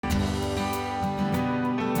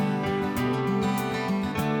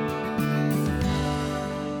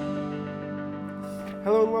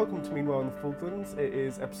Hello and welcome to Meanwhile in the Falklands. It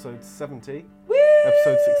is episode 70. Woo!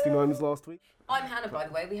 Episode 69 was last week. I'm Hannah, by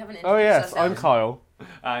the way. We haven't introduced Oh yes, ourselves. I'm Kyle.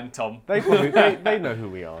 And Tom. They know who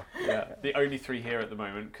we are. Yeah, the only three here at the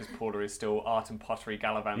moment because Paula is still art and pottery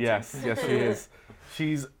gallivanting. Yes, she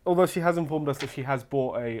is. Although she has informed us that she has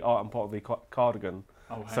bought a art and pottery cardigan.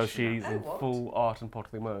 Oh, So has she? she's in what? full art and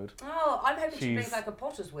pottery mode. Oh, I'm hoping she She's- brings like a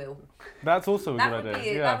potter's wheel. That's also a That good would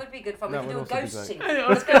idea. be Yeah. that would be good fun. We That could do a would also be ghost great. scene.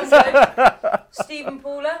 Let's go and go. Steve and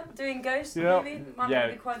Paula doing ghosts. Yeah. Maybe might Yeah,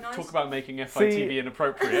 be quite nice. talk about making FITV See-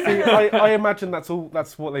 inappropriate. See, I imagine that's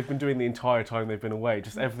what they've been doing the entire time they've been away,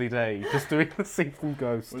 just every day, just doing the scene from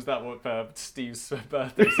Ghost. Was that what Steve's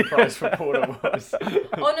birthday surprise for Paula was?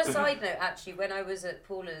 On a side note, actually, when I was at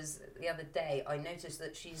Paula's the other day, I noticed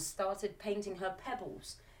that she's started painting her pebbles.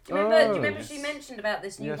 Do you remember yes. she mentioned about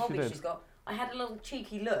this new Yes, she hobby did. she's got? I had a little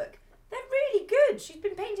cheeky look. They're really good. She's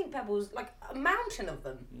been painting pebbles, like a mountain of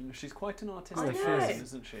them. She's quite an artistic I know. person,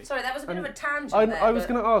 isn't she? Sorry, that was a bit And of a tangent I there. was but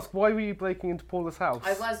going to ask, why were you breaking into Paula's house?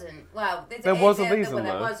 I wasn't. Well, There was a reason,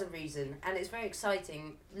 There though. was a reason, and it's very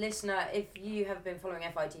exciting. Listener, if you have been following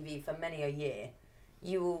FITV for many a year,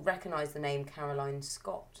 you will recognise the name Caroline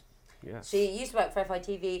Scott. Yes. She used to work for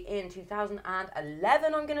FITV in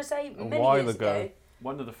 2011, I'm going to say, A many while years ago.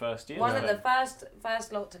 One of the first years. One I of the think.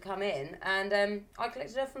 first lot to come in, and I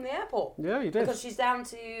collected her from the airport. Yeah, you did. Because she's down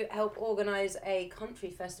to help organise a country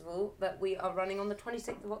festival that we are running on the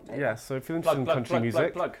 26th of October. Yeah, so if you're interested in country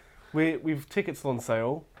music, plug. we've tickets on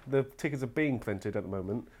sale. The tickets are being printed at the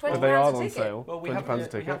moment, £20 but they are a on ticket. sale. Well, we £20 have, a we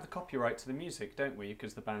ticket. have the copyright to the music, don't we?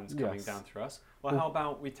 Because the band's coming Yes. down through us. Well, how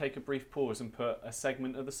about we take a brief pause and put a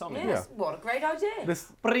segment of the song in? Yes, what a great idea.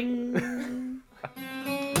 This Bring.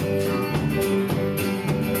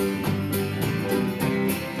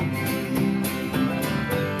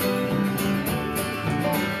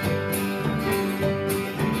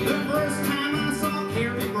 The first time I saw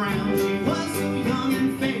Carrie Brown, she was so young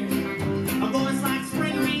and fair. A voice like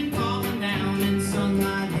spring rain falling down and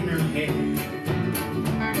sunlight in her hair.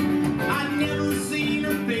 I'd never seen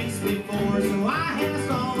her face before, so I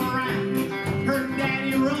asked all around. Her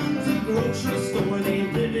daddy runs a grocery store, they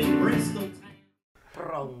live in Bristol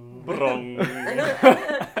town. Brong.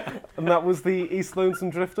 and that was the East Lonesome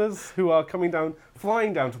Drifters, who are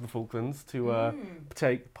flying down to the Falklands to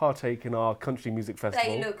partake in our country music festival.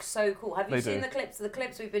 They look so cool. Have you They seen do. the clips? The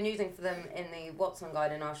clips we've been using for them in the Watson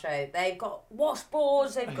Guide in our show. They've got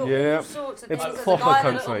washboards. They've got Yeah, all sorts of it's things. There's a proper guy in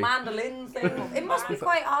a country. little mandolin thing. It must be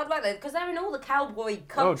quite hard work though, because they're in all the cowboy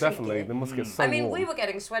country Oh, definitely. gear. They must get so I mean, warm. we were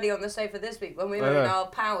getting sweaty on the sofa this week when we I were in know. our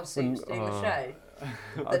power suits doing the show.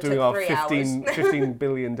 that doing took our 3 15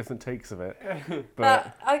 billion different takes of it.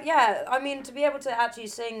 But yeah, I mean, to be able to actually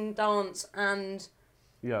sing, dance, and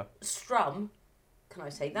Yeah. strum. Can I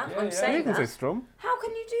say that? Yeah, I'm yeah. saying You can say that. strum. How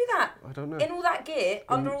can you do that? I don't know. In all that gear,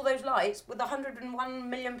 under all those lights, with 101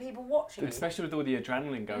 million people watching. Especially with all the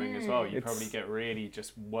adrenaline going as well, you It's- probably get really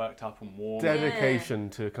just worked up and warm. Dedication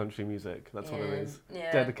to country music. That's what it is.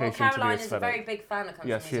 Yeah. Dedication well, to the Caroline is a aesthetic. very big fan of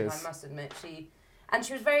country Yes, she music, is. I must admit.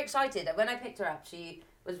 She was very excited. When I picked her up, she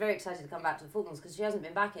was very excited to come back to the Falklands because she hasn't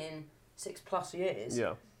been back in 6+ years.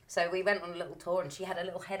 Yeah. So we went on a little tour and she had a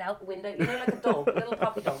little head out the window, you know, like a dog, a little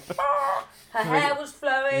puppy dog. Her hair was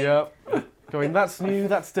flowing. Yep. Going, that's new,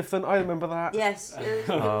 that's different, I remember that. Yes, it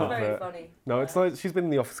was very but- funny. No, it's nice. She's been in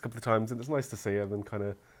the office a couple of times and it's nice to see her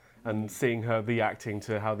and seeing her reacting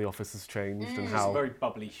to how the office has changed and She's a how very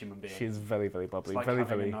bubbly human being. she is very, very It's bubbly. like very,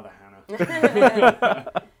 having very. another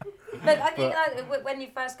Hannah. But I think when you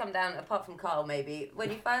first come down, apart from Carl maybe, when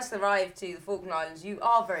you first arrive to the Falkland Islands, you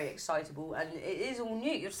are very excitable and it is all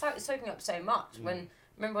new. You're soaking up so much.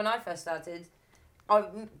 Remember when I first started,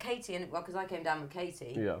 Katie, and because I came down with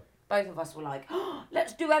Katie, Yeah. both of us were like, oh,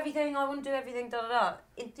 let's do everything, I want to do everything, da da da.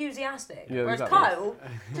 Enthusiastic. Yeah, Whereas exactly. Kyle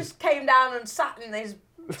just came down and sat in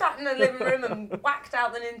the living room and whacked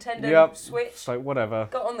out the Nintendo Yep. Switch, It's like, whatever.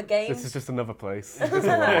 got on the games. This is just another place. It's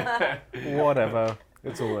all right. Whatever.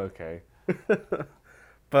 It's all okay.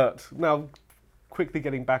 But now, quickly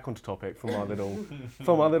getting back onto topic from our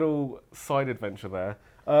little side adventure there.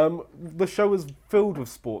 The show was filled with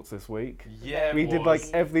sports this week. Yeah, We did like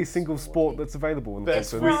every single sport that's available in the Best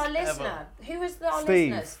For Falklands. our week listener, who is our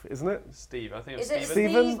Steve, listeners? isn't it? Steve, I think it Is was it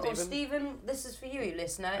Stephen. Steve or Stephen? This is for you,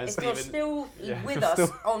 listener. And If you're Stephen. still Yeah. with us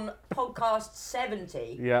on podcast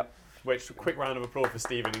 70, Yeah. Which, quick round of applause for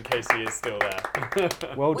Stephen in case he is still there.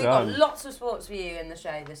 Well we've got done. lots of sports for you in the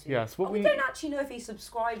show this week. Yes, what we we- don't actually know if he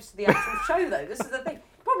subscribes to the actual show though. This is the thing.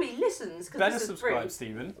 Probably listens because Better this is subscribe, free.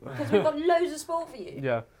 Stephen. Because we've got loads of sport for you.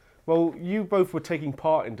 Yeah. Well, you both were taking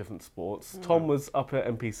part in different sports. Tom was up at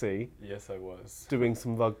NPC Yes, I was. doing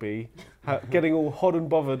some rugby, getting all hot and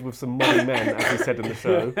bothered with some muddy men, as he said in the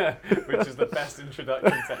show. Which is the best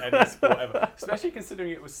introduction to any sport ever, especially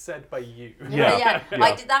considering it was said by you. Yeah.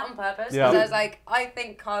 I did that on purpose because Yeah. I was like, I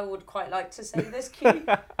think Kyle would quite like to say this cue.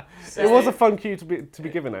 So, It was a fun cue to be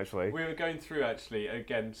given, actually. We were going through, actually,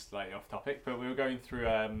 again, slightly off topic, but we were going through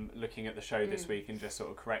looking at the show this week and just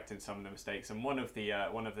sort of correcting some of the mistakes. And one of the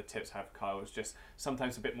tips I have for Kyle was just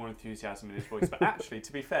sometimes a bit more enthusiasm in his voice. But actually,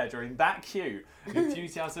 to be fair, during that cue,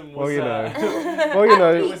 enthusiasm was... Well, you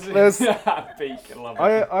know. was there's... peak. I love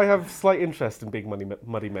it. I have slight interest in big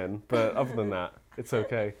muddy men, but other than that, it's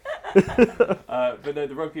okay. But no,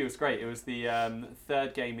 the rugby was great. It was the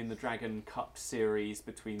third game in the Dragon Cup series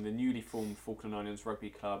between the newly formed Falkland Islands Rugby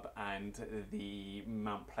Club and the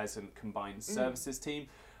Mount Pleasant Combined Services team.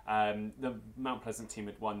 The Mount Pleasant team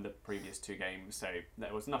had won the previous 2 games, so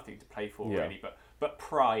there was nothing to play for really, but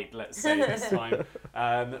pride, let's say, this time.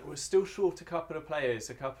 We're still short a couple of players.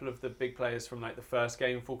 A couple of the big players from like the first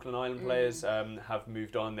game, Falkland Island players, have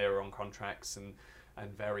moved on. They were on contracts and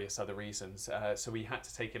various other reasons. So we had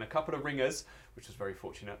to take in a couple of ringers, which was very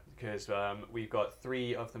fortunate because we've got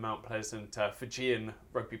 3 of the Mount Pleasant Fijian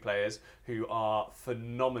rugby players who are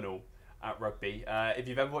phenomenal at rugby. If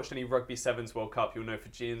you've ever watched any Rugby Sevens World Cup, you'll know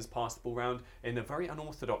Fijians pass the ball around in a very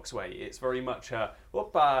unorthodox way. It's very much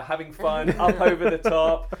having fun, up over the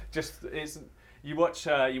top. You watch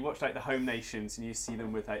like the home nations and you see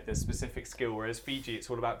them with like the specific skill, whereas Fiji, it's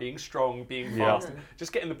all about being strong, being fast,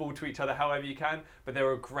 just getting the ball to each other however you can. But they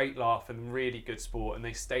were a great laugh and really good sport, and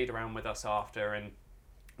they stayed around with us after, and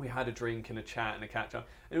we had a drink and a chat and a catch up.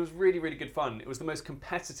 And it was really, really good fun. It was the most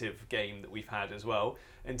competitive game that we've had as well.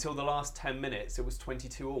 Until the last 10 minutes, it was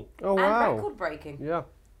 22-all. Oh, wow. And record breaking. Yeah.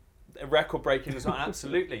 Record breaking as well,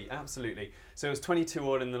 absolutely. So it was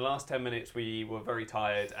 22-all. In the last 10 minutes, we were very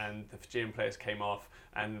tired, and the Fijian players came off,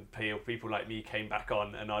 and people like me came back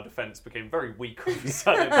on, and our defence became very weak all of a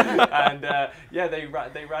sudden. And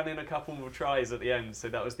they ran in a couple more tries at the end, so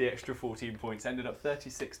that was the extra 14 points. Ended up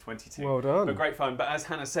 36-22. Well done. But great fun. But as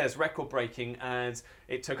Hannah says, record breaking, and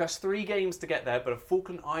it took us 3 games to get there, but a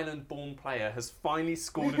Falkland Island-born player has finally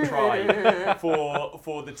scored a try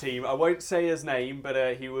for the team. I won't say his name,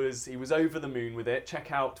 but he was over the moon with it.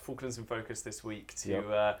 Check out Falklands in Focus this week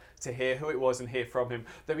to hear who it was and hear from him.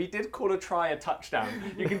 Though he did call a try a touchdown.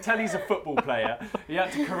 You can tell he's a football player. He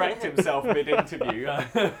had to correct himself mid-interview. And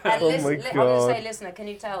Oh my I'm going to God. say, listener, can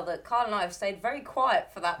you tell that Carl and I have stayed very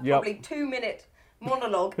quiet for that probably 2-minute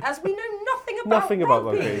monologue, as we know nothing about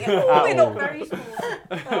rugby. At We're not all. very small.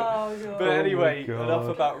 Oh, God. But anyway, God. enough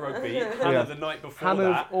about rugby. Hannah, the night before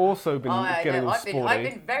Hannah's that... also been getting all I've sporty.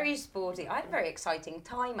 been very sporty. I had a very exciting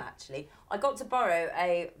time, actually. I got to borrow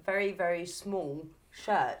a very, very small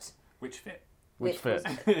shirt. Which fit? Which fit?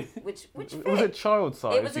 Which fit? Was it child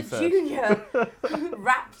size? It was you a said? junior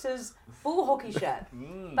Raptors ball hockey shirt.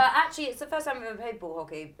 But actually, it's the first time I've ever played ball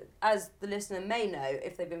hockey. As the listener may know,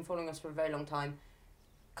 if they've been following us for a very long time,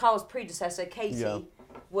 Carl's predecessor, Katie,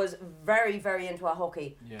 was very, very into our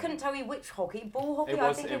hockey. Yeah. Couldn't tell you which hockey. Ball hockey, It I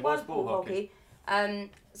was- think it it was was ball ball hockey.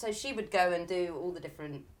 So she would go and do all the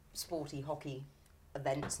different sporty hockey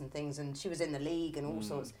events and things, and she was in the league and all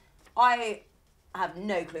sorts. I have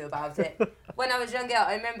no clue about it. When I was younger,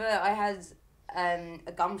 I remember I had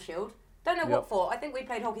a gum shield. Don't know what for. I think we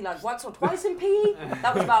played hockey like once or twice in PE.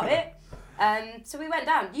 That was about it. So we went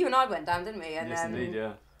down. You and I went down, didn't we? And, Yes, indeed,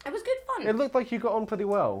 yeah. It was good fun. It looked like you got on pretty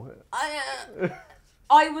well.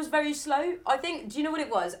 I was very slow. I think. Do you know what it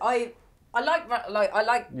was? I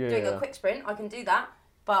like doing a quick sprint. I can do that,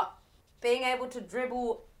 but being able to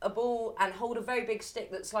dribble a ball and hold a very big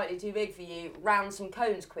stick that's slightly too big for you round some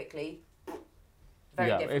cones quickly. Very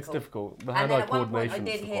difficult. It's difficult. The And hand-eye then at one point, I coordination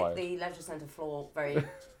did is hit required. the leisure centre floor very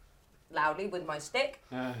loudly with my stick.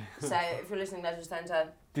 So if you're listening, leisure centre,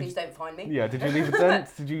 please don't find me. Yeah, did you leave a dent?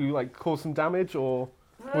 Did you cause some damage, or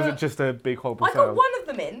was it just a big horrible I got sound? one of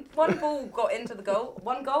them in. One ball got into the goal.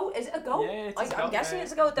 One goal? Is it a goal? Yeah, it's a I'm goal, guessing yeah.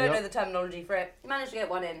 it's a goal. Don't Yep. know the terminology for it. Managed to get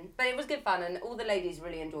one in. But it was good fun, and all the ladies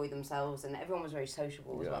really enjoyed themselves, and everyone was very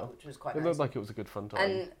sociable as well, which was quite It nice. looked like it was a good fun time.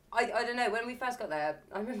 And I don't know, when we first got there,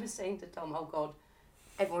 I remember saying to Tom, oh God,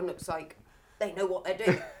 everyone looks like they know what they're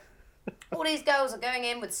doing. All these girls are going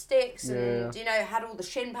in with sticks and, you know, had all the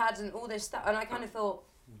shin pads and all this stuff. And I kind of thought,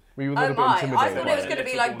 Were you a oh little bit my, I intimidated? thought by it was it? going to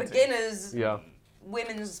be Little like daunting. beginners, Yeah.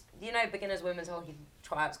 women's women's hockey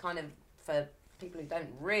tryouts kind of for people who don't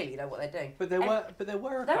really know what they're doing. But there were a There couple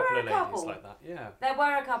were a of ladies couple. like that, yeah. There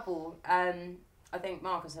were a couple. I think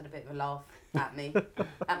Marcus had a bit of a laugh at me,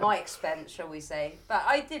 at my expense, shall we say. But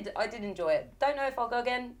I did enjoy it. Don't know if I'll go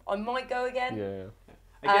again. I might go again. Yeah.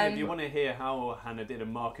 Again, if you want to hear how Hannah did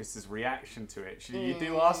and Marcus's reaction to it, you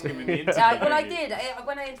do ask him in the interview. Well, I don't you? did.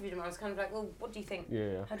 When I interviewed him, I was kind of like, well, what do you think?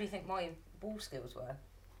 Yeah. How do you think my ball skills were?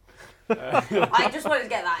 I just wanted to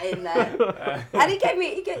get that in there. And he gave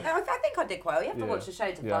me. I think I did quite well. You have to watch the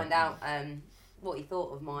show to find out what he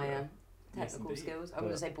thought of my technical skills. I'm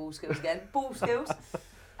going to say ball skills again. Ball skills.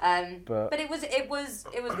 But it was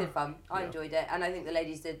good fun. I enjoyed it, and I think the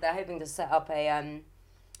ladies did. They're hoping to set up a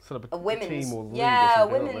women's team or league or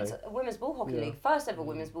something, a women's ball hockey league. First ever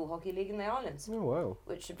women's ball hockey league in the islands. Oh wow!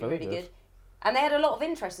 Which should be Very really good. And they had a lot of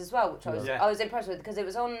interest as well, which Yeah. I was impressed with because it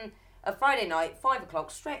was on a Friday night, 5 o'clock,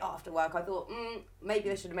 straight after work. I thought maybe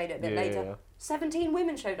they should have made it a bit later. Yeah. 17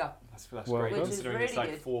 women showed up. That's Well, great, Which is considering it's really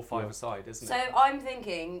like good. 4 or 5 aside, isn't So it? I'm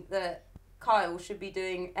thinking that Kyle should be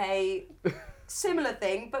doing a similar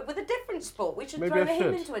thing, but with a different sport. We should Maybe throw I him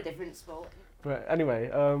should. into a different sport. But anyway,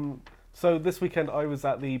 so this weekend I was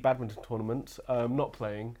at the badminton tournament, not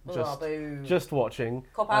playing, just watching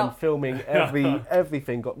Cop and out. filming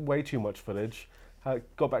everything. Got way too much footage.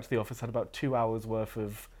 Got back to the office, had about 2 hours worth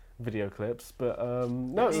of video clips, but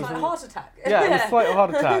no, It's it was like a heart attack. yeah, it was a slight heart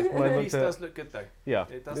attack when I The looked piece at. does look good though. Yeah,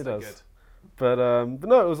 It does look good. But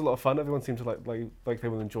no, it was a lot of fun. Everyone seemed to like they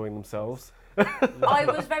were enjoying themselves. I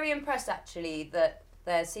was very impressed actually that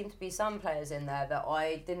there seemed to be some players in there that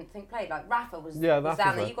I didn't think played. Like Rafa was down there.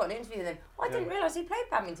 there. You got an interview with him. I didn't realise he played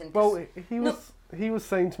badminton. 'cause Well, he was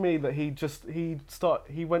saying to me that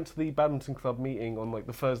he went to the badminton club meeting on like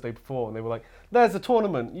the Thursday before, and they were like, "There's a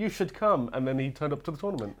tournament, you should come," and then he turned up to the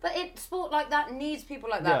tournament. But sport like that needs people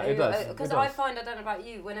like that. Yeah, it does. Because It I does. find, I don't know about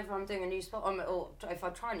you, whenever I'm doing a new sport, or if I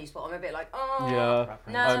try a new sport, I'm a bit like, Yeah,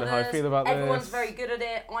 I know how I feel about everyone's this. very good at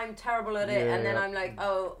it, I'm terrible at it, and then Yeah. I'm like,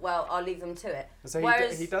 oh, well, I'll leave them to it. So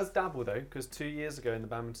Whereas, he does dabble though, because 2 years ago in the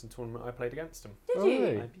badminton tournament I played against him. did Oh, you?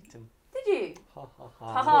 really? I beat him. Did you? Ha ha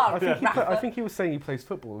Ha ha. ha. I think he was saying he plays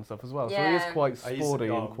football and stuff as well, so he Yeah. is quite I used to- sporty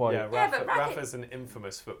and quite. Yeah, Yeah, but Rafa's an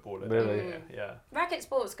infamous footballer. Really? Yeah. Racket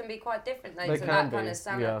sports can be quite different though They to can that be, kind of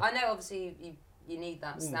stamina. yeah. I know obviously you need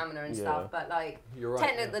that stamina and yeah. stuff, but like You're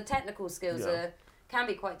right. yeah. the technical skills Yeah. can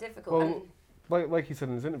be quite difficult. Well, like he said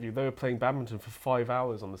in his interview, they were playing badminton for 5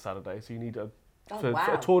 hours on the Saturday, so you need for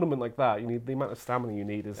a tournament like that, you need the amount of stamina you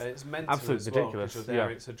need is It's mental absolutely as well, ridiculous. 'cause you're there,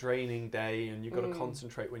 Yeah. it's a draining day and you've got to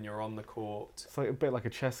concentrate when you're on the court. It's like a bit like a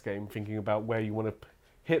chess game, thinking about where you want to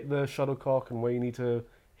hit the shuttlecock and where you need to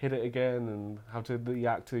hit it again and how to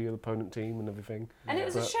react to your opponent team and everything. And it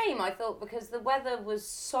was a But- shame, I thought, because the weather was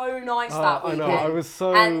so nice Oh, that I weekend. know, I was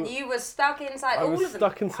so... And you were stuck inside. I all was of them.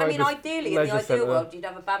 stuck inside I mean, this ideally, in the leisure ideal centre. world, you'd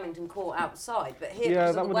have a badminton court outside, but here, yeah,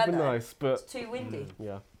 because that of the would have weather, been nice, but it's too windy.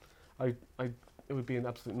 yeah, it would be an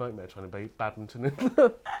absolute nightmare trying to play badminton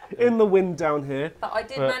in the wind down here. But I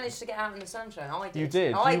did But- manage to get out in the sunshine. I did. You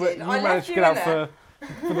did. I you did. You I left managed to you get in out there.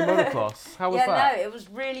 for the motocross. How was Yeah, that? no, it was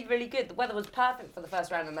really, really good. The weather was perfect for the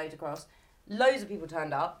first round of motocross. Loads of people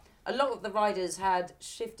turned up. A lot of the riders had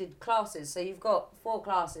shifted classes. So you've got 4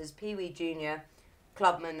 classes, Pee Wee, Junior,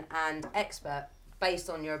 Clubman and Expert, based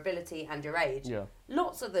on your ability and your age. Yeah.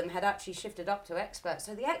 Lots of them had actually shifted up to Expert.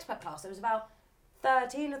 So the Expert class, there was about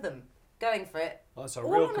 13 of them going for it. Oh, it's a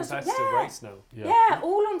All real on a- competitive yeah. race now. Yeah,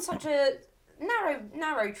 all on such a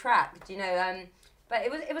narrow track, you know. But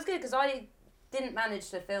it was good because I didn't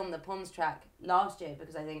manage to film the Ponds track last year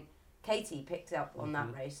because I think Katie picked up on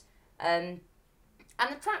that race. And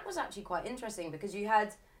the track was actually quite interesting because you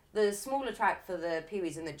had the smaller track for the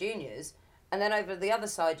Pee-wees and the juniors, and then over the other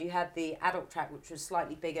side you had the adult track, which was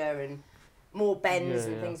slightly bigger and more bends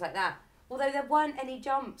and things like that. Although there weren't any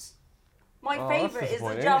jumps. My favourite is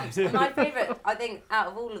the disappointing. jumps. And my favourite, I think, out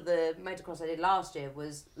of all of the motocross I did last year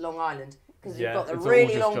was Long Island. Because Yeah, you've got the It's all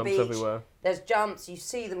really just long jumps beach. everywhere. There's jumps. You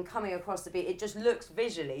see them coming across the beach. It just looks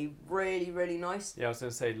visually really, really nice. Yeah, I was going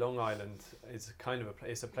to say Long Island is kind of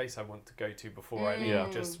it's a place I want to go to before I leave. Yeah.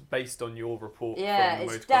 Just based on your report Yeah, from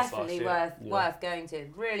the it's motocross last definitely year. worth going to.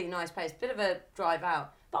 Really nice place. Bit of a drive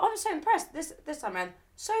out. But I was so impressed this time around.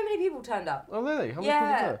 So many people turned up. Oh really? How many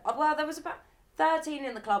Yeah. people were Well, there was about 13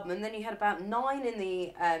 in the Clubman. Then you had about 9 in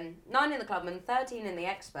the Clubman, 13 in the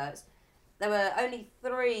Experts. There were only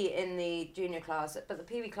 3 in the junior class, but the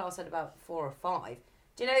Pee Wee class had about 4 or 5.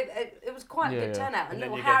 Do you know, it was quite a good turnout. And then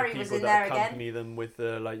little you get Harry the was people in that there again. accompany them with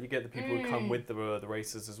the you get the people who come with the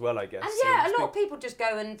races as well, I guess. And So yeah, it's a lot of people just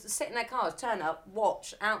go and sit in their cars, turn up,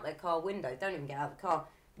 watch out their car window, don't even get out of the car,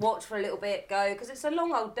 watch for a little bit, go, because it's a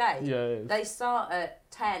long old day. Yeah, it is. They start at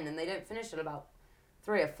 10 and they don't finish till about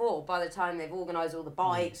 3 or 4 by the time they've organised all the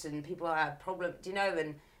bikes and people have problems, you know,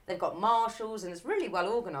 and they've got marshals and it's really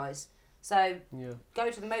well organised. So Yeah,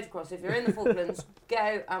 go to the motocross. If you're in the Falklands,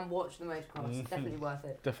 go and watch the motocross. Definitely worth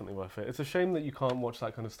it. definitely worth it. It's a shame that you can't watch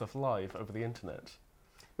that kind of stuff live over the internet.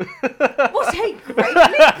 What a great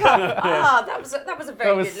link up! Ah, that was a That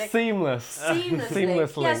very was good link. seamless. Seamless link.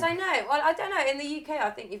 Yes, link. I know. Well, I don't know. In the UK, I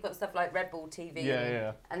think you've got stuff like Red Bull TV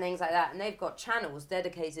Yeah. and things like that, and they've got channels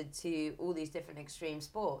dedicated to all these different extreme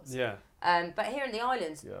sports. Yeah. But here in the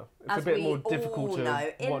islands, Yeah. It's as a bit we more difficult all to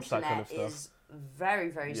know, watch that kind of internet stuff. is very,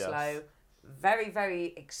 very Yes. slow, very,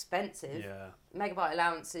 very expensive. Yeah. Megabyte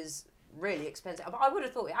allowance is really expensive. I would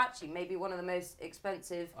have thought it actually may be one of the most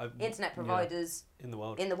expensive internet providers In the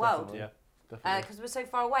world. in the world. Definitely. Yeah. Definitely. Because we're so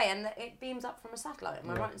far away and it beams up from a satellite. Am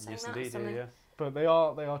I Yeah. right in saying Yes, that? indeed. Something- Yeah. But they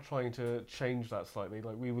are trying to change that slightly.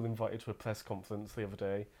 Like we were invited to a press conference the other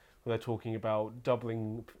day where they're talking about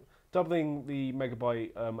doubling the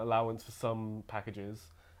megabyte allowance for some packages,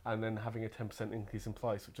 and then having a 10% increase in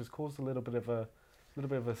price, which has caused a little bit of a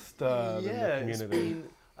stir in the it's community. been,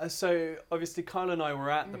 so obviously Kyle and I were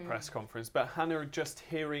at the press conference, but Hannah, just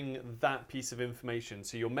hearing that piece of information,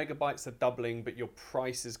 so your megabytes are doubling, but your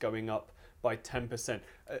price is going up by 10%.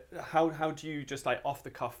 How do you just like off the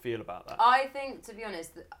cuff feel about that? I think, to be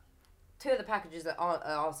honest, two of the packages that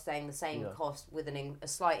are staying the same Yeah. cost with a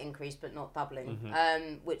slight increase but not doubling,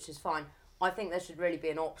 Mm-hmm. which is fine. I think there should really be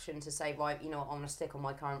an option to say, right, you know what, I'm going to stick on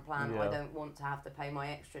my current plan. I Yeah. don't want to have to pay my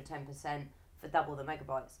extra 10% for double the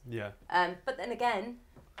megabytes. Yeah. But then again,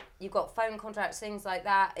 you've got phone contracts, things like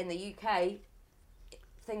that. In the UK,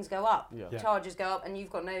 things go up, Yeah. Yeah. charges go up, and you've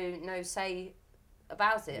got no say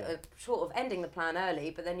about it. Yeah. Short of ending the plan early,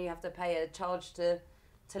 but then you have to pay a charge to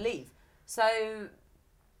leave. So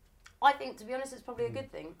I think, to be honest, it's probably a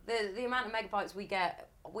good thing. The amount of megabytes we get,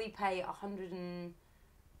 we pay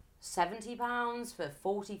 £170 for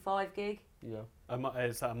 45 gig, Yeah.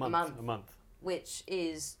 Is that a month? month. A month. which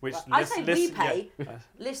is... Which well, I say we listen- pay. yeah.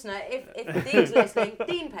 Listener, if Dean's listening,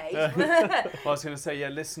 Dean pays. Well, I was going to say, yeah,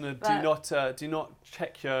 listener, But- do not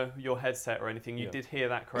check your headset or anything. You Yeah. did hear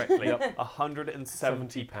that correctly.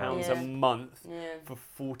 £170 Yeah. a month Yeah. for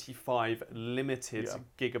 45 limited Yeah.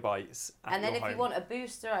 gigabytes. At And then your if home. you want a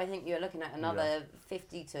booster, I think you're looking at another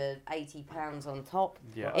 £50 to £80 on top.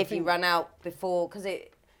 Yeah. If you run out before, because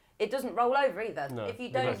it doesn't roll over either. No, if you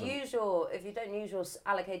it don't doesn't. use your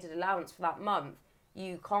allocated allowance for that month,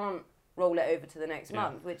 you can't roll it over to the next Yeah.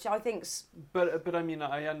 month, which I think's But I mean,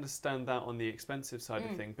 I understand that on the expensive side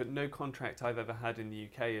Mm. of thing, but no contract I've ever had in the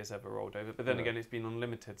UK has ever rolled over. But then Yeah. again, it's been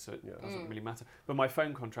unlimited, so it Yeah. doesn't really matter. But my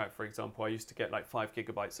phone contract, for example, I used to get like 5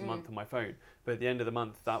 gigabytes a month on my phone. But at the end of the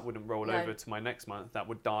month, that wouldn't roll No. over to my next month. That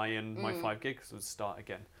would die, and my 5 gigs would start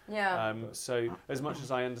again. yeah. So as much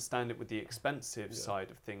as I understand it with the expensive Yeah.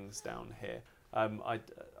 side of things down here,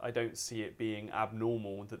 I don't see it being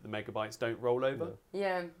abnormal that the megabytes don't roll over.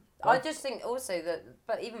 Yeah. I just think also that,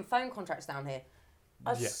 but even phone contracts down here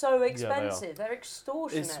are Yeah. so are. expensive. They're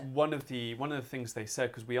extortionate. It's one of the things they said,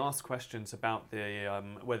 because we asked questions about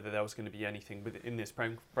the whether there was going to be anything in this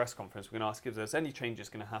press conference. We're going to ask if there's any changes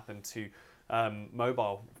going to happen to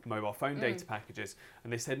mobile phone data packages,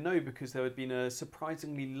 and they said no, because there had been a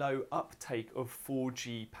surprisingly low uptake of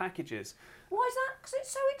 4G packages. Why is that? Because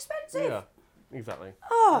it's so expensive. Yeah. Exactly.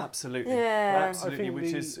 Oh, Absolutely, yeah. absolutely. I think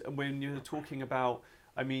Which is when you're talking about.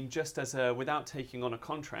 I mean, just as without taking on a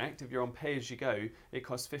contract, if you're on pay as you go, it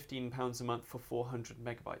costs £15 a month for 400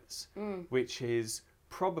 megabytes, which is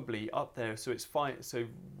probably up there. So it's fine. So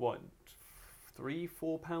what,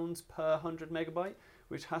 £3-4 per 100 megabyte,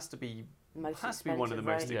 which has to be one of the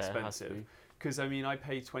most expensive, right? Yeah, it has to expensive. be. Because I mean, I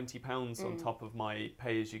pay £20 on top of my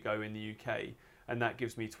pay as you go in the UK, and that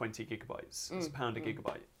gives me 20 gigabytes. It's £1 a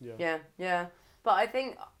gigabyte. Yeah, yeah. But I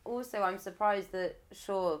think also I'm surprised that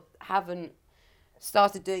Shaw haven't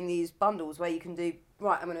started doing these bundles where you can do,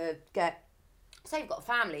 right, I'm going to get, say you've got a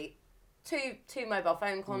family, two mobile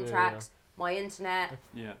phone contracts, my internet,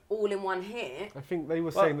 Yeah. all in one here. I think they were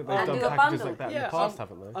Well, saying that they've and done do a packages bundle. like that in Yeah, the past,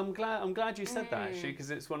 haven't they? I'm glad you said that, actually, because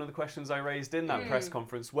it's one of the questions I raised in that press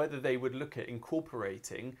conference, whether they would look at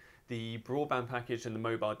incorporating the broadband package and the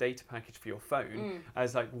mobile data package for your phone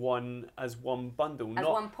as one bundle, As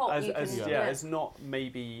not one pot as, you as can- yeah, yeah. as not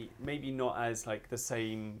maybe not as like the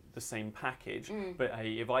same package, but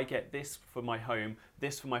hey, if I get this for my home,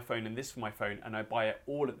 this for my phone, and this for my phone, and I buy it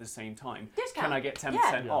all at the same time, Discount. can I get 10%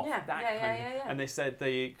 Yeah. off? Yeah. That Yeah, kind yeah, of, yeah. And they said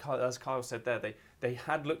as Kyle said there, they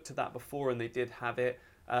had looked at that before and they did have it.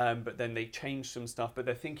 But then they changed some stuff, but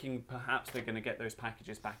they're thinking perhaps they're going to get those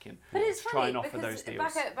packages back in But it's to funny try and offer because those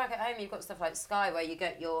deals. back at home you've got stuff like Sky where you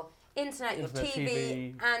get your internet, your Internet, TV,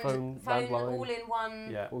 TV, and phone, landline. all in one.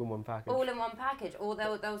 Yeah. All in one package. All in one package, or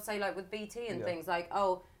they'll say like with BT and Yeah. things like,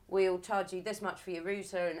 oh, we'll charge you this much for your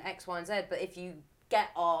router and X, Y, and Z, but if you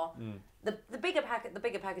get our the bigger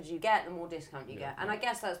package you get, the more discount you get, and I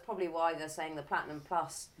guess that's probably why they're saying the Platinum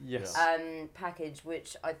Plus Yes. package,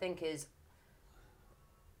 which I think is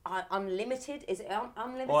unlimited. Is it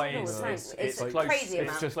unlimited Well, or it's it's a close- crazy it's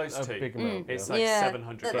amount. just close a to. big amount. It's yeah. like yeah,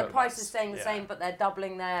 700 the price is gigabytes. staying the Yeah. same, but they're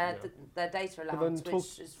doubling their Yeah. their data then allowance, talk-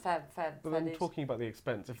 which is fair. But then talking about the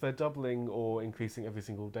expense, if they're doubling or increasing every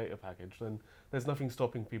single data package, then there's nothing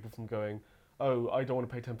stopping people from going, oh, I don't want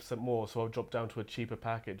to pay 10% more, so I'll drop down to a cheaper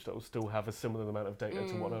package that will still have a similar amount of data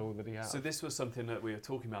to what I already have. So this was something that we were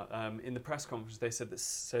talking about in the press conference. They said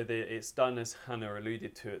that it's done, as Hannah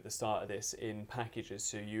alluded to at the start of this, in packages.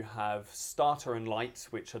 So you have starter and light,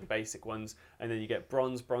 which are the basic ones, and then you get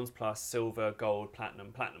bronze, bronze plus, silver, gold,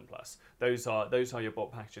 platinum, platinum plus. Those are your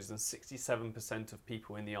bought packages, and 67% of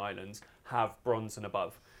people in the islands have bronze and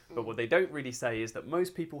above. But what they don't really say is that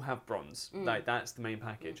most people have bronze. Like, that's the main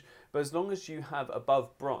package. But as long as you have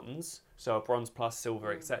above bronze, so a bronze plus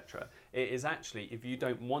silver, etc., it is actually, if you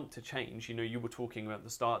don't want to change, you were talking about at the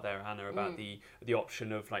start there, Hannah, about the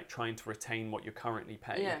option of like trying to retain what you're currently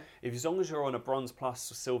paying. Yeah. If as long as you're on a bronze plus,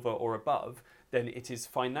 silver or above, then it is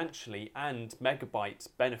financially and megabytes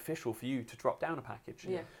beneficial for you to drop down a package.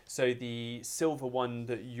 Yeah. So the silver one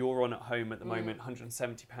that you're on at home at the moment,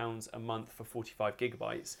 £170 a month for 45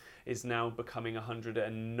 gigabytes, is now becoming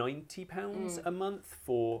 £190 a month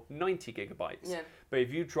for 90 gigabytes. Yeah. But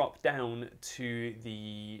if you drop down to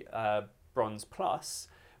the Bronze Plus,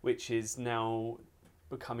 which is now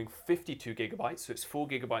becoming 52 gigabytes, so it's 4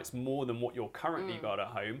 gigabytes more than what you're currently got at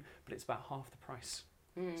home, but it's about half the price.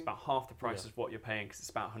 It's about half the price of what you're paying, because it's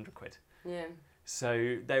about 100 quid. Yeah.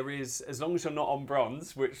 So there is, as long as you're not on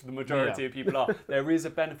bronze, which the majority of people are, there is a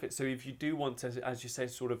benefit. So if you do want to, as you say,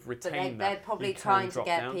 sort of But retain they're that, probably you can trying to drop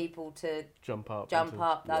get down. people to Jump up. jump into-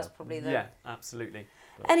 up. That's yeah. probably the. Yeah, absolutely.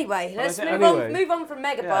 Anyway, Well, let's I think- move on from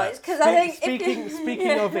megabytes, because I think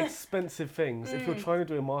Speaking of expensive things, if you're trying to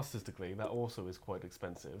do a master's degree, that also is quite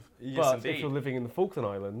expensive. Yes, but indeed. if you're living in the Falkland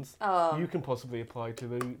Islands, Oh. you can possibly apply to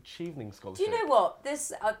the Chevening Do Scholarship. you know what?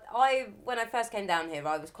 This when I first came down here,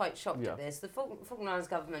 I was quite shocked Yeah. at this. The Falkland Islands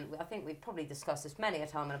government, I think we've probably discussed this many a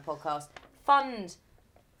time in a podcast, fund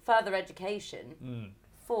further education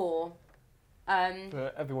for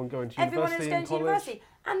For everyone going to everyone university who's going and to college, university,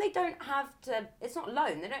 and they don't have to. It's not a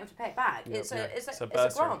loan; they don't have to pay it back. Yeah. It's It's a a grant.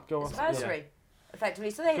 bursary. Go It's a off, bursary,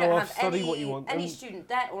 effectively. So they Go don't off, have study what you want, any and- student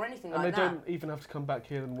debt or anything and like they that. don't even have to come back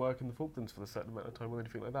here and work in the Falklands for a certain amount of time or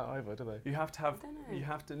anything like that either, do they? You have to have. I don't know. You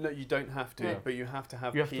have to. No, you don't have to. Yeah. But you have to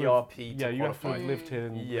have You have to PRP yeah, to you have to qualify. have lived here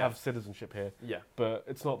and Yeah. have citizenship here. Yeah. But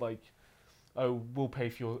it's not like, oh, we'll pay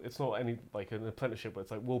for your. It's not any like an apprenticeship where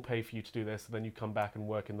it's like we'll pay for you to do this, and then you come back and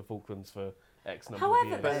work in the Falklands for X number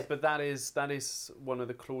However, of though- years. But that is one of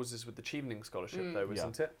the clauses with the Chevening Scholarship, though,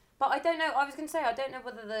 isn't it? But I don't know. I was going to say I don't know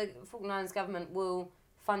whether the Falkland Islands government will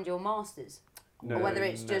fund your masters, No, or whether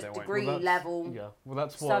it's no, just they won't. degree Well, that's- level. Yeah, well,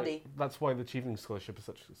 that's study. why the Chevening Scholarship is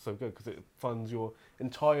so good, because it funds your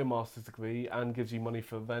entire master's degree and gives you money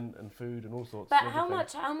for rent and food and all sorts. But and how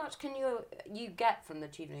everything. much can you get from the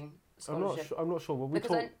Chevening I'm not Scholarship? I'm not sure. Well, we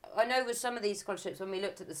Because talk. I know with some of these scholarships, when we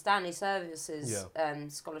looked at the Stanley Services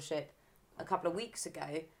scholarship a couple of weeks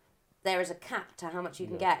ago, there is a cap to how much you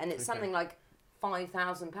can Yeah, get, and it's okay. something like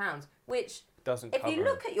 £5,000, which Doesn't if cover. you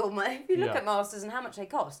look at if you look Yeah. at masters and how much they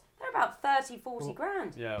cost, they're about 30-40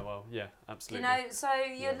 grand. Yeah. Well. Yeah. You Absolutely. know, so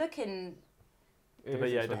you're Yeah. looking. it But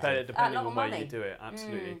is yeah, expensive. depending lot on of where money. you do it,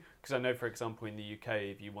 absolutely. Because I know, for example, in the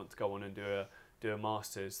UK, if you want to go on and do a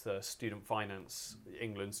master's, the Student Finance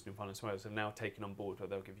England, Student Finance Wales have now taken on board where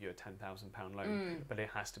they'll give you a £10,000 loan, but it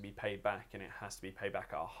has to be paid back, and it has to be paid back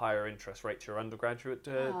at a higher interest rate to your undergraduate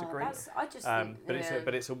degree. I just think,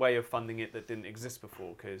 But it's a way of funding it that didn't exist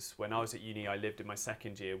before, because when I was at uni, I lived in my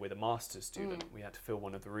second year with a master's student. We had to fill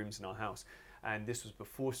one of the rooms in our house, and this was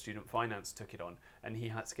before Student Finance took it on, and he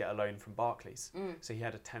had to get a loan from Barclays. So he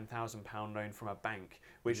had a £10,000 loan from a bank,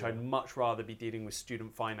 which I'd much rather be dealing with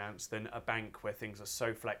Student Finance than a bank where things are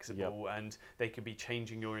so flexible and they could be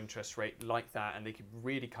changing your interest rate like that, and they could be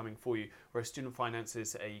really coming for you. Whereas Student Finance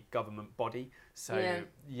is a government body, so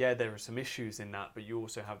yeah, there are some issues in that, but you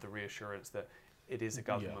also have the reassurance that it is a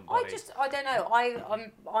government body. I don't know.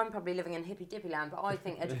 I'm probably living in hippy dippy land, but I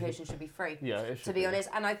think education should be free. Yeah, it should to be honest.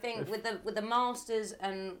 And I think with the masters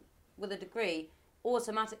and with a degree,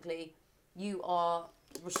 automatically you are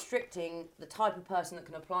restricting the type of person that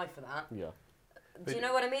can apply for that. Yeah. Do you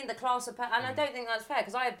know what I mean? The class of and I don't think that's fair,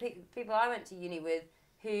 because I had people I went to uni with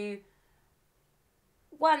who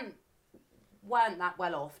weren't that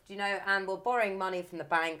well off, do you know, and were borrowing money from the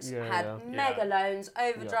banks, had mega loans,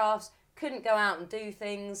 overdrafts, couldn't go out and do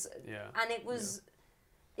things, and it was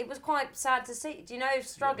quite sad to see, do you know,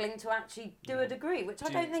 struggling to actually do a degree, which I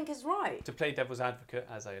don't think is right. To play devil's advocate,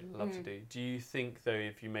 as I love to do you think, though,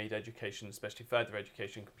 if you made education, especially further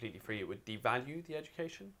education, completely free, it would devalue the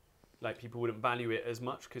education? like people wouldn't value it as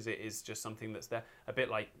much because it is just something that's there. A bit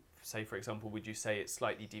like, say for example, would you say it's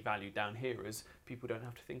slightly devalued down here as people don't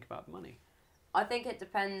have to think about the money? I think it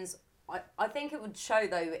depends. I think it would show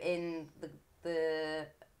though in the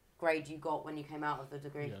grade you got when you came out of the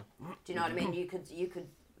degree. Yeah. Do you know what I mean? You could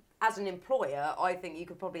as an employer, I think you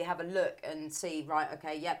could probably have a look and see, right,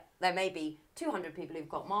 okay, yep, there may be 200 people who've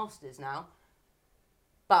got masters now,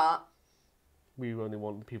 but we only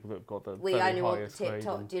want the people that have got the we very only want the highest tip grade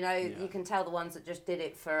top. and- Do you know, you can tell the ones that just did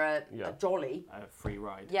it for a jolly. A free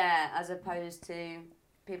ride. Yeah, as opposed to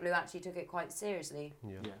people who actually took it quite seriously.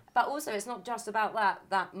 Yeah. But also, it's not just about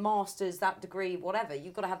that master's, that degree, whatever.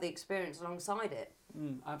 You've got to have the experience alongside it.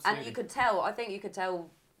 Absolutely. And you could tell, I think you could tell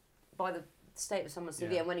by the state of someone's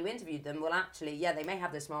CV Yeah. and when you interviewed them, well, actually, yeah, they may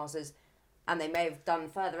have this master's and they may have done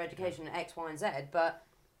further education at X, Y, and Z, but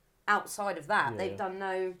outside of that, Yeah, they've yeah. done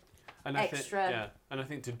no And extra. I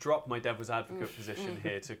think to drop my devil's advocate position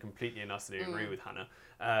here to completely and utterly agree with Hannah,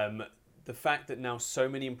 the fact that now so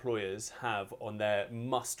many employers have on their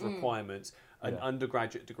must requirements an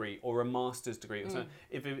undergraduate degree or a master's degree. So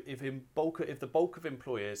if the bulk of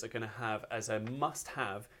employers are going to have as a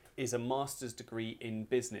must-have is a master's degree in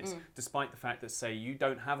business, despite the fact that, say, you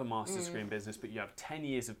don't have a master's degree in business, but you have 10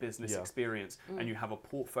 years of business experience and you have a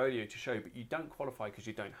portfolio to show, but you don't qualify because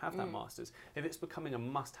you don't have that master's. If it's becoming a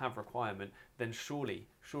must-have requirement, then surely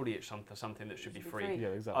it's something that should be free. Yeah,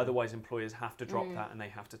 exactly. Otherwise, employers have to drop that and they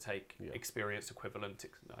have to take experience equivalent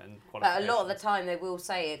and But a qualifications. lot of the time, they will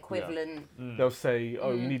say equivalent. They'll say,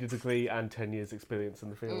 oh, you need a degree and 10 years experience in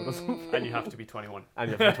the field or something. And you have to be 21.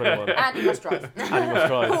 And you have to be 21. And you must drive. And you must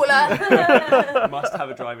drive. Cooler. You must have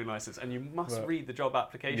a driving license and you must Right. read the job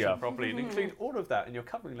application Yeah. properly and include all of that in your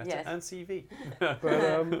covering letter Yes. and CV.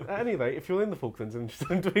 But anyway, if you're in the Falklands and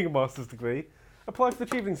interested in doing a master's degree, apply for the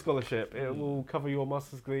Achieving Scholarship. It will cover your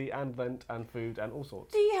master's degree and rent and food and all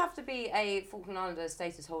sorts. Do you have to be a Falkland Islander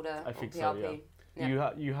status holder I or think PRP?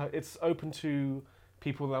 so, yeah. It's open to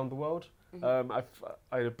people around the world.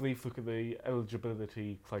 I believe look at the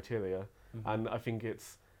eligibility criteria, and I think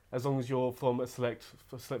it's as long as you're from a select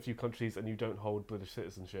few countries and you don't hold British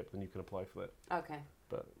citizenship, then you can apply for it. Okay.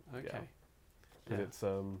 But Okay. because it's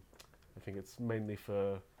I think it's mainly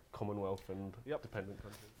for Commonwealth and dependent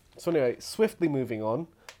countries. So anyway, swiftly moving on,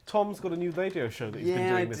 Tom's got a new radio show that he's been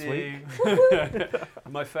doing this week.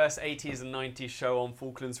 My first 80s and 90s show on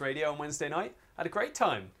Falklands Radio on Wednesday night. Had a great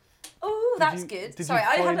time. Oh, that's you- good. did Sorry, you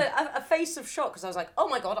I had find- a face of shock because I was like, oh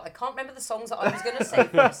my god, I can't remember the songs that I was going to say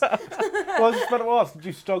first. Well, I was just about to ask, did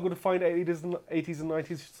you struggle to find 80s and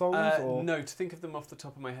 90s songs? Or? No, to think of them off the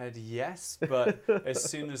top of my head, yes. But as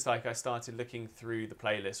soon as I started looking through the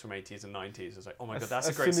playlist from 80s and 90s, I was like, oh my god, that's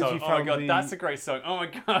a as great soon as song. you Oh my found god, the- that's a great song. Oh my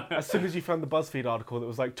god. As soon as you found the BuzzFeed article that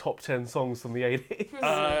was like top 10 songs from the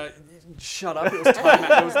 80s. Shut up! It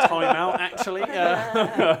was time out actually.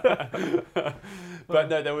 But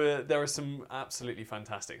no, there were some absolutely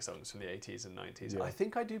fantastic songs from the 80s and 90s. Yeah. I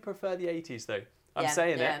think I do prefer the 80s though. I'm Yeah,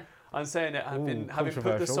 saying yeah. it. I'm saying it. Having put the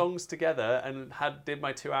controversial. songs together and did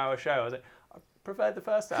my 2-hour show, I was like, I preferred the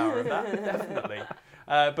first hour of that definitely.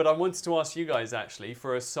 But I wanted to ask you guys actually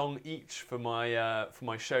for a song each for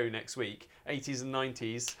my show next week. 80s and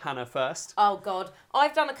 90s. Hannah first. Oh god,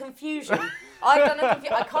 I've done a confusion.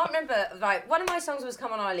 I can't remember. Right, one of my songs was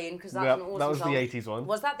 "Come On Eileen" because that's an awesome that was song. the 80s one.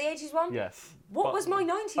 Was that the 80s one? Yes. What But- was my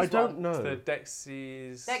 90s I don't one? know. The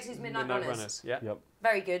Dexys Midnight Runners. Yeah. Yep.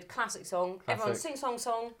 Very good, classic song. Everyone Classic. sing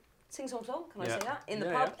song. Can I Yeah. say that? In the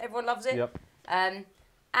Yeah, pub, everyone loves it. Yep. And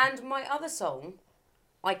my other song,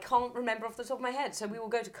 I can't remember off the top of my head. So we will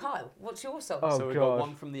go to Kyle. What's your song? Oh, So we've God. got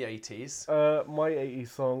one from the 80s. My 80s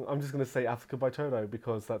song, I'm just going to say Africa by Toto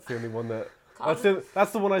because that's the only one that... Kyle?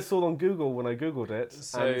 That's the one I saw on Google when I Googled it.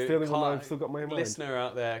 So and it's the only one Kyle- I've still got in my mind. Listener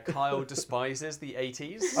out there, Kyle despises the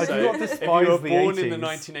 80s. I do So not if despise you were the born in the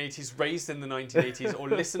 80s. 1980s, raised in the 1980s, or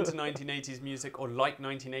listened to 1980s music, or like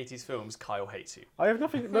 1980s films, Kyle hates you. I have no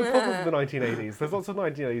problem with the 1980s. There's lots of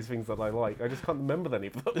 1980s things that I like. I just can't remember any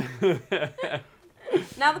of them.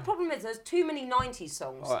 Now the problem is there's too many 90s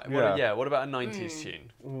songs. All right, Yeah. what about a 90s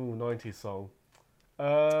tune? Ooh, 90s song.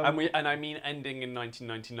 And I mean ending in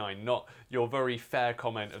 1999, not your very fair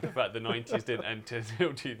comment of the fact the 90s didn't end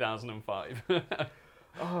until 2005.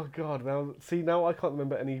 Oh, God. Now I can't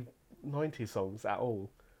remember any 90s songs at all.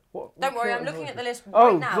 What Don't worry, can I'm I looking at remember? the list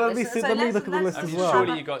Oh, right now. let me So see- let me let's- look at the let's list I as mean, just well. have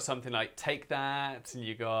surely a- you got something like Take That, and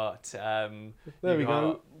you got... There you we got-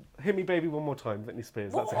 go. Hit Me Baby One More Time, Britney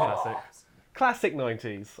Spears. That's a What? classic. Classic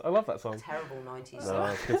 90s. I love that song. Terrible 90s No, song.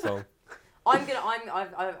 it's a good song. I'm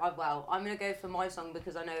gonna go for my song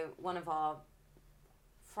because I know one of our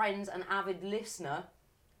friends and avid listener,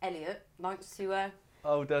 Elliot, likes to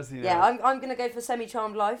Oh, does he? Yeah, now? I'm gonna go for Semi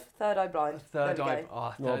Charmed Life, Third Eye Blind. Third There we Eye. go.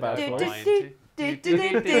 Oh, Not a Third bad Eye choice. Blind.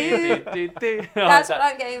 That's what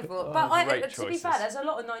I'm going for. But Great to be choices. fair, there's a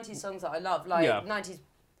lot of 90s songs that I love. Like, Yeah. 90s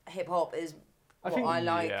hip hop is I what think- I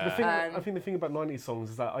like. Yeah. I think the thing about 90s songs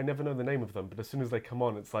is that I never know the name of them, but as soon as they come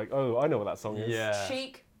on, it's like, oh, I know what that song is. Yeah.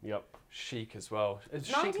 Chic, Yep. Chic as well.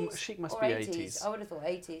 90s Chic must or be 80s? I would have thought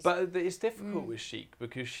 80s. But it's difficult with Chic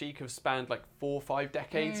because Chic have spanned like 4 or 5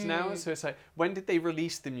 decades Mm. now. So it's like, when did they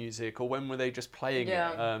release the music or when were they just playing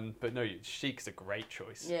Yeah. it? But no, Chic is a great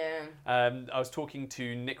choice. yeah. I was talking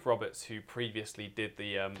to Nick Roberts, who previously did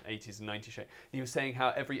the 80s and 90s show. He was saying how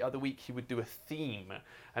every other week he would do a theme.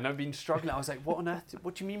 And I've been struggling. I was like, what on earth?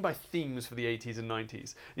 What do you mean by themes for the 80s and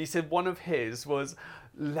 90s? And he said one of his was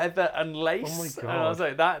leather and lace. Oh my And I was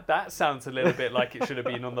God. like, that sounds a little bit like it should have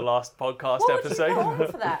been on the last podcast What would episode. you put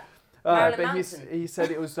on for that? Marilyn But Manson. he said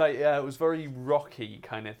it was like, it was very rocky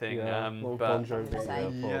kind of thing. Yeah. But Bon Jovi. Say. Yeah,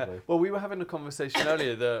 yeah. probably. Well, we were having a conversation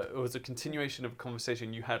earlier that it was a continuation of a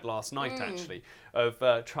conversation you had last night, actually, of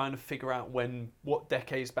trying to figure out what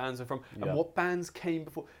decades bands are from Yeah. and what bands came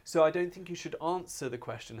before. So I don't think you should answer the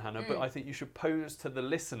question, Hannah, but I think you should pose to the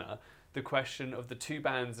listener the question of the 2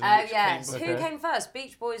 bands and Oh, which yes. came Who before. came first,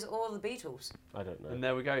 Beach Boys or the Beatles? I don't know. And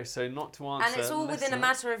there we go. So not to answer. And it's all within a listener.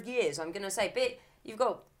 matter of years, I'm going to say. You've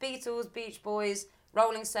got Beatles, Beach Boys,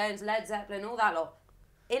 Rolling Stones, Led Zeppelin, all that lot,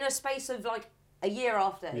 in a space of like a year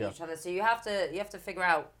after Yeah. each other. So you have to figure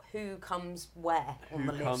out who comes where on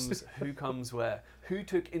the list. Who comes where? Who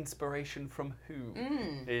took inspiration from who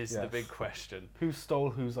is the Yes. big question. Who stole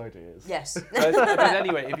whose ideas? Yes. But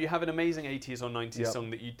anyway, if you have an amazing 80s or 90s Yep. song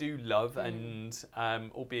that you do love, and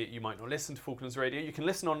albeit you might not listen to Falklands Radio, you can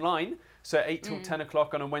listen online. So at 8 till 10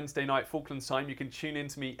 o'clock on a Wednesday night Falklands time, you can tune in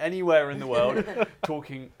to me anywhere in the world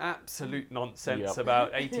talking absolute nonsense Yep.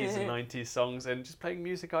 about 80s and 90s songs and just playing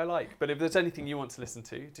music I like. But if there's anything you want to listen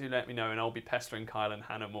to, do let me know and I'll be pestering Kyle and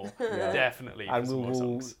Hannah more. Yeah. Definitely for And some we more will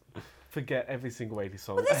songs. forget every single 80s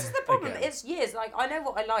song. But this is the problem. Again. It's years. Like, I know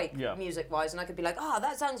what I like Yeah. music-wise, and I could be like, oh,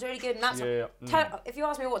 that sounds really good. And that's Yeah. if you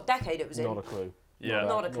ask me what decade it was Not in, a clue. Yeah.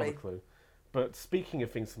 Not a clue. But speaking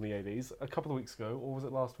of things from the 80s, a couple of weeks ago, or was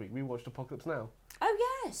it last week, we watched Apocalypse Now. oh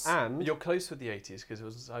yes. And You're close with the 80s because it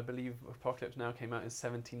was, I believe, Apocalypse Now came out in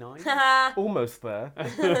 79. almost there.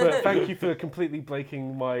 But thank you for completely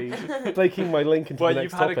breaking my link into Well, the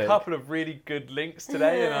you've next had topic. a couple of really good links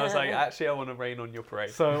today, and I was like, actually, I want to rain on your parade.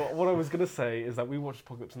 So what I was going to say is that we watched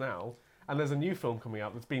Apocalypse Now, and there's a new film coming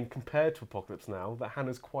out that's being compared to Apocalypse Now that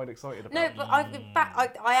Hannah's quite excited about. No, but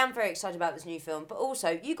I am very excited about this new film. But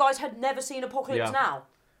also, you guys had never seen Apocalypse Yeah. Now.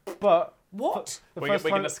 But What? the We're first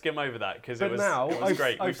going time, to skim over that because But it was now I've-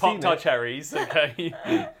 great. We I've popped seen our it. cherries, okay?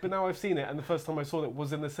 but now I've seen it, and the first time I saw it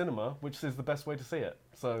was in the cinema, which is the best way to see it.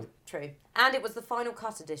 So True. And it was the Final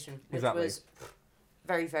Cut edition, which Exactly. was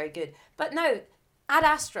very, very good. But no, Ad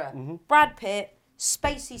Astra, Mm-hmm. Brad Pitt,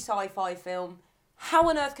 spacey sci-fi film. How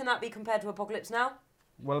on earth can that be compared to Apocalypse Now?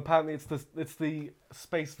 well, apparently it's the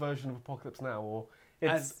space version of Apocalypse Now, or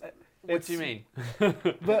it's. What do you mean?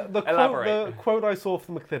 The Elaborate. quote I saw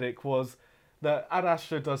from the critic was that Ad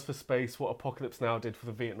Astra does for space what Apocalypse Now did for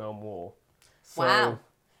the Vietnam War. So, Wow.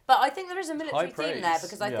 But I think there is a military High theme there praise.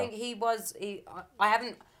 because I Yeah. think I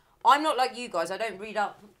haven't. I'm not like you guys. I don't read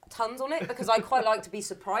up tons on it because I quite like to be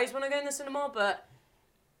surprised when I go in the cinema. But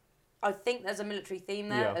I think there's a military theme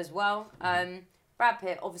there Yeah. as well. Brad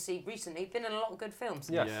Pitt, obviously, recently been in a lot of good films.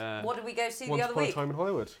 Yes. Yeah. What did we go see Once the other Upon a week? Time in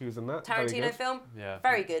Hollywood. He was in that. Very Tarantino good. film. Yeah.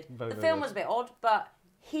 Very good. Very, the very film good. was a bit odd, but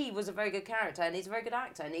he was a very good character and he's a very good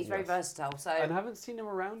actor and he's very Yes. versatile. So And I haven't seen him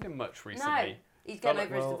around him much no, recently. he's getting Well,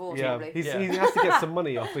 over his divorce yeah, probably. he Yeah. has to get some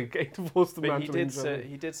money after getting divorced from But he Angelina did, Jolie.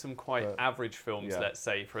 he did some quite But- average films, yeah. let's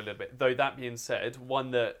say, for a little bit. Though that being said,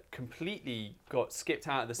 one that completely got skipped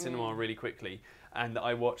out of the cinema really quickly, and that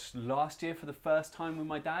I watched last year for the first time with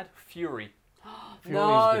my dad, Fury. Fury is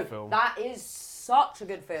a good film. that is such a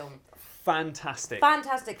good film. Fantastic.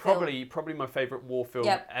 Fantastic film. Probably my favourite war film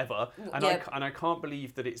Yep. ever, and Yep. I can't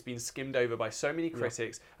believe that it's been skimmed over by so many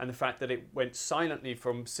critics, and the fact that it went silently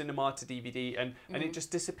from cinema to DVD, and it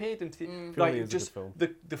just disappeared into Fury is a good film.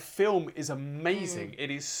 the film is amazing.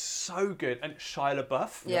 It is so good, and Shia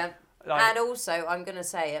LaBeouf. Yeah. Like- And also, I'm going to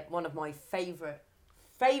say it, one of my favourite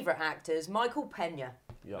actors, Michael Pena.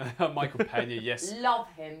 Yeah. Michael Pena, yes. Love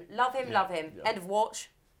him. Love him. Yeah. Love him. Yeah. End of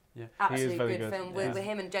Watch. Yeah. Absolute very good good. film Yeah. with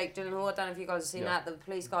him and Jake Gyllenhaal. I don't know if you guys have seen Yeah. that. The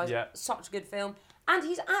police guys. Yeah. Such a good film. And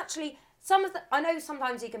he's actually I know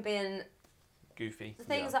sometimes he can be in Goofy. the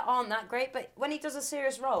things Yeah. that aren't that great, but when he does a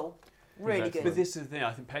serious role, Really Exactly. good. But this is the thing.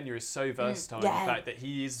 I think Pena is so versatile in Yeah. the fact that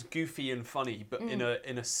he is goofy and funny, but in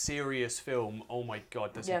a serious film, oh my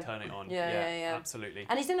god, does Yeah. he turn it on? Yeah. Absolutely.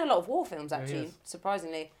 And he's in a lot of war films, actually, is.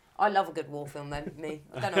 surprisingly. I love a good war film, though, me.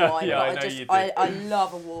 I don't know why, Yeah, I but know I just, you do. I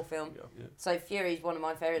love a war film. Yeah. So Fury's one of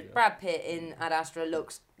my favourites. Yeah. Brad Pitt in Ad Astra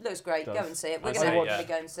looks great. Does. Go and see it. We're I going to say, actually yeah.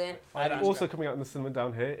 go and see it. Ad Astra. Also coming out in the cinema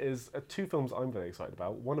down here is two films I'm very excited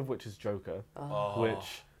about. One of which is Joker, Oh,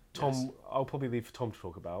 which yes. I'll probably leave for Tom to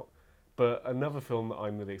talk about. But another film that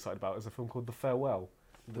I'm really excited about is a film called The Farewell,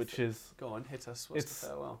 which is Go on, hit us. What's It's- the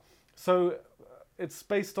farewell? so. It's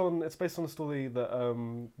based on a story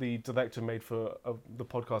that the director made for the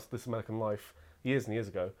podcast This American Life years and years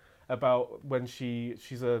ago, about when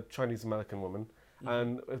she's a Chinese American woman,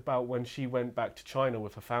 and about when she went back to China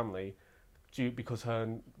with her family, because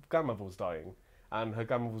her grandmother was dying, and her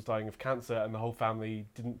grandmother was dying of cancer, and the whole family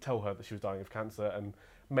didn't tell her that she was dying of cancer, and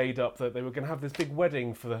made up that they were going to have this big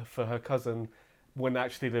wedding for her cousin, when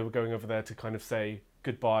actually they were going over there to kind of say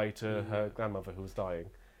goodbye to her grandmother who was dying.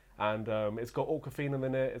 And it's got Awkwafina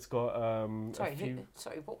in it. It's got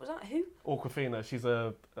Sorry, what was that? Who? Awkwafina. She's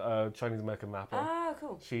a Chinese American rapper. Ah,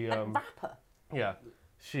 cool. She A rapper. yeah,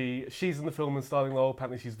 she's in the film and starring role.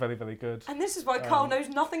 Apparently, she's very very good. And this is why Carl knows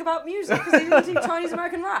nothing about music, because he doesn't do Chinese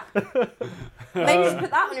American rap. Maybe just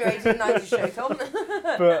put that on your 80s and 90s show, Tom.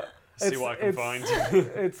 But See what I can find.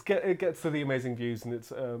 it gets to the amazing views and it's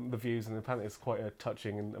the views, and apparently it's quite a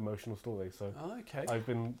touching and emotional story. So Oh, okay. I've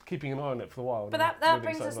been keeping an eye on it for a while. But and that really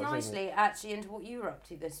brings us excited about seeing it. nicely, actually, into what you were up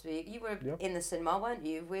to this week. You were Yeah. in the cinema, weren't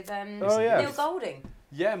you, with Oh, yes. Neil Golding?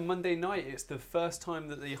 Yeah, Monday night. It's the first time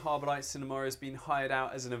that the Harbour Lights Cinema has been hired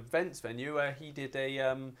out as an events venue. He did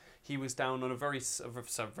he was down on a very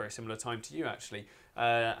similar time to you actually,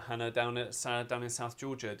 Hannah, down in South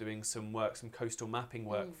Georgia, doing some coastal mapping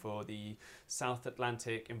work for the South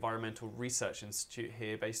Atlantic Environmental Research Institute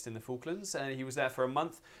here, based in the Falklands. He was there for a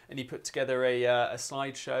month, and he put together a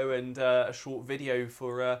slideshow and a short video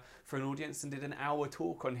for an audience, and did an hour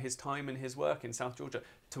talk on his time and his work in South Georgia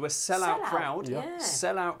to a sellout crowd. Yeah.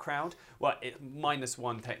 Sellout crowd. Well,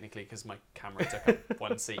 -1 technically, because my camera took up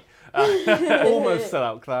one seat. Almost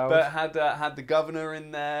sellout crowd. But had the governor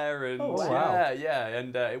in there, and Oh, wow.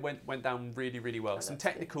 and it went down really, really well. Some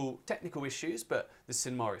that's technical issues, but the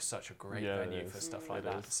cinema is such a great Yeah, it venue is. for stuff like It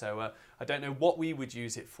that. is. So I don't know what we would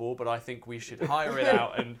use it for, but I think we should hire it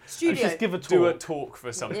out and Studio. just give a do a talk. talk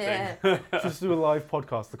for something. Yeah. Just do a live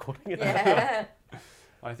podcast recording it. Yeah.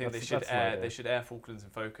 I think That's they an idea. should air Falklands in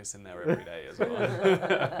Focus in there every day as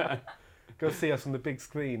well. Go see us on the big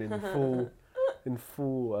screen in full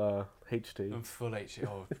HD. And full HD.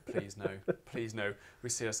 Oh, please no, please no. We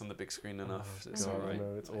see us on the big screen enough. It's God, all right. I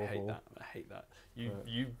know, it's I hate awful. that. I hate that.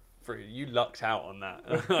 Right. You lucked out on that.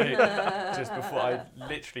 Just before I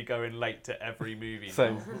literally go in late to every movie.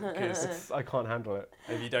 Same. Because I can't handle it.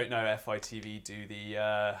 if you don't know, FITV do the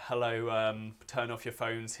hello, turn off your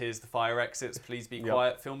phones, here's the fire exits, please be Yep.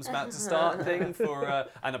 quiet, film's about to start thing for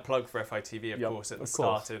and a plug for FITV, of Yep, course, at the of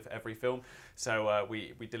start course. of every film. So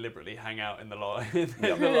we deliberately hang out in the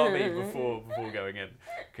in the lobby before going in,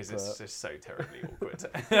 because it's just so terribly awkward.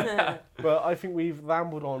 But I think we've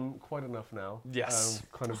rambled on quite enough now. Yes.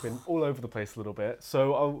 Kind of been all over the place a little bit.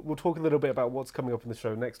 So we'll talk a little bit about what's coming up in the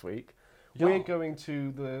show next week. Yeah. We're going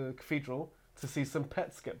to the cathedral to see some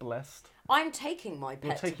pets get blessed. I'm taking my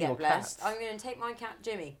You're pet to taking your get blessed. cat. I'm going to take my cat,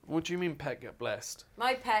 Jimmy. What do you mean pet get blessed?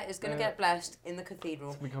 My pet is going to get blessed in the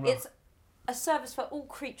cathedral. become It's a service for all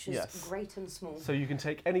creatures, Yes. great and small. So you can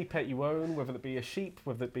take any pet you own, whether it be a sheep,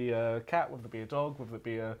 whether it be a cat, whether it be a dog, whether it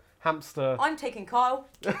be a hamster. I'm taking Kyle.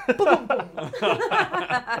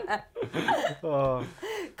 Oh,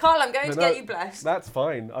 Carl, I'm going No, to no. get you blessed. that's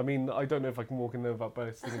fine. I mean, I don't know if I can walk in there without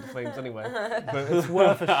bursting into flames anyway. But it's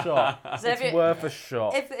worth a shot. So It's worth a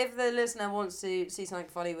shot. If the listener wants to see something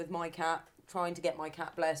funny with my cat, trying to get my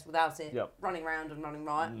cat blessed without it Yep. running around and running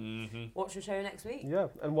riot, watch the show next week. Yeah,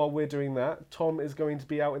 and while we're doing that, Tom is going to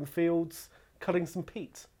be out in the fields cutting some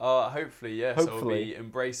peat. Hopefully, yes. I'll Hopefully. be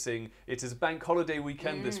embracing. It is a bank holiday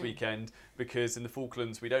weekend this weekend, because in the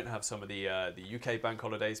Falklands we don't have some of the UK bank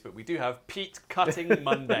holidays, but we do have Peat Cutting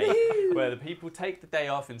Monday, where the people take the day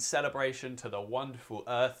off in celebration to the wonderful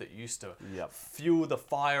earth that used to Yep. fuel the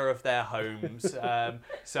fire of their homes. So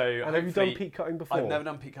And have you done hopefully- peat cutting before? I've never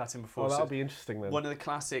done peat cutting before. Oh, so that'll be interesting then. one of the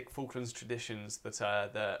classic Falklands traditions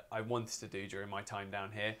that I wanted to do during my time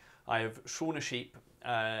down here. I have shorn a sheep.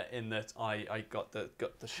 In that I got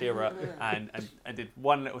the shearer and did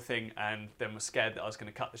one little thing and then was scared that I was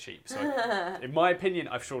going to cut the sheep. So in my opinion,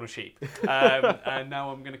 I've shorn a sheep. And now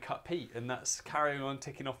I'm going to cut Pete, and that's carrying on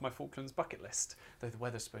ticking off my Falklands bucket list. Though the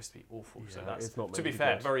weather's supposed to be awful, so that's, it's not to be meant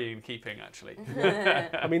fair, good. very in keeping actually.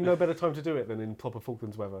 I mean, no better time to do it than in proper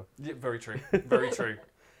Falklands weather. Yeah, very true, very true.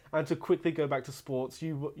 And to quickly go back to sports,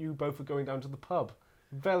 you both are going down to the pub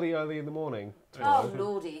very early in the morning. Oh,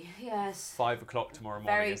 lordy, yes. 5 o'clock tomorrow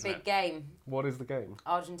morning, Very isn't big it? game. What is the game?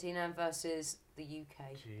 Argentina versus the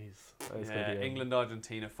UK. Jeez. That is Yeah, gonna be England,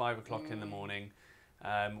 Argentina, 5 o'clock in the morning.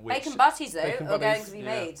 Which, Bacon butties, though, Bacon are going butties, to be yeah.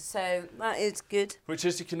 made, so that is good. which,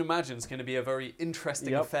 as you can imagine, is going to be a very interesting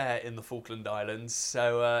Yep. affair in the Falkland Islands.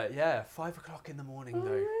 So, 5 o'clock in the morning,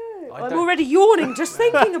 though. I I'm don't- already yawning just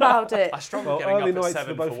thinking about it. I struggle Well, getting early up at nights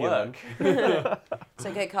 7 for for both of you work. It's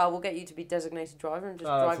okay, Carl, we'll get you to be designated driver and just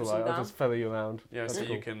Oh, drive that's us all all right. I'll down. just ferry you around. Yeah, That's so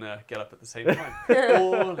cool. you can get up at the same time.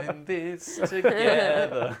 All in this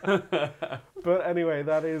together. But anyway,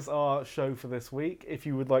 that is our show for this week. If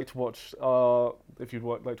you would like to watch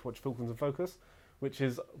Falklands in Focus, which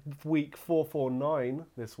is week 449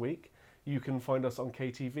 this week, you can find us on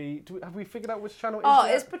KTV. Have we figured out which channel it is? Oh,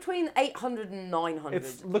 yet? it's between 800 and 900.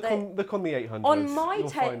 It's look on the 800. On my You'll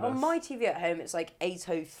find on us. my TV at home, it's like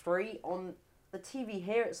 803. On the TV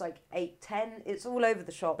here, it's like 810. It's all over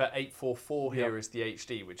the shop. But 844 here Yep. is the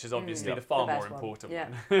HD, which is obviously Yep. the far The more best one. important Yeah.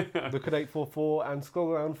 one. Look at 844 and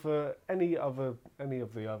scroll around for any of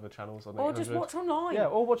the other channels on 800. Or just watch online. Yeah,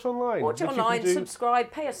 or watch online. Watch which it you can online, do- subscribe,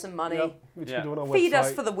 pay us some money. Yep, which you Yeah. can do on our Feed website.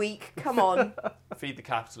 us for the week. Come on. Feed the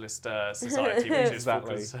capitalist society, which is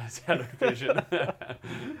Exactly. Falklands television.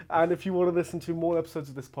 And if you want to listen to more episodes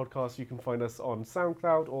of this podcast, you can find us on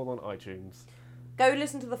SoundCloud or on iTunes. Go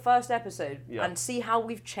listen to the first episode Yeah. and see how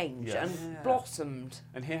we've changed Yes. and Yeah. blossomed.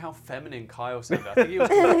 And hear how feminine Kyle sounded. I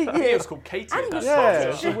think he was called Katie. And in that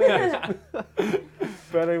Yeah, podcast. it's weird.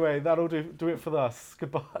 But anyway, that'll do it for us.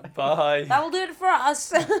 Goodbye. Bye. That'll do it for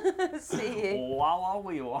us. See you. Wow,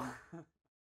 wow, wow.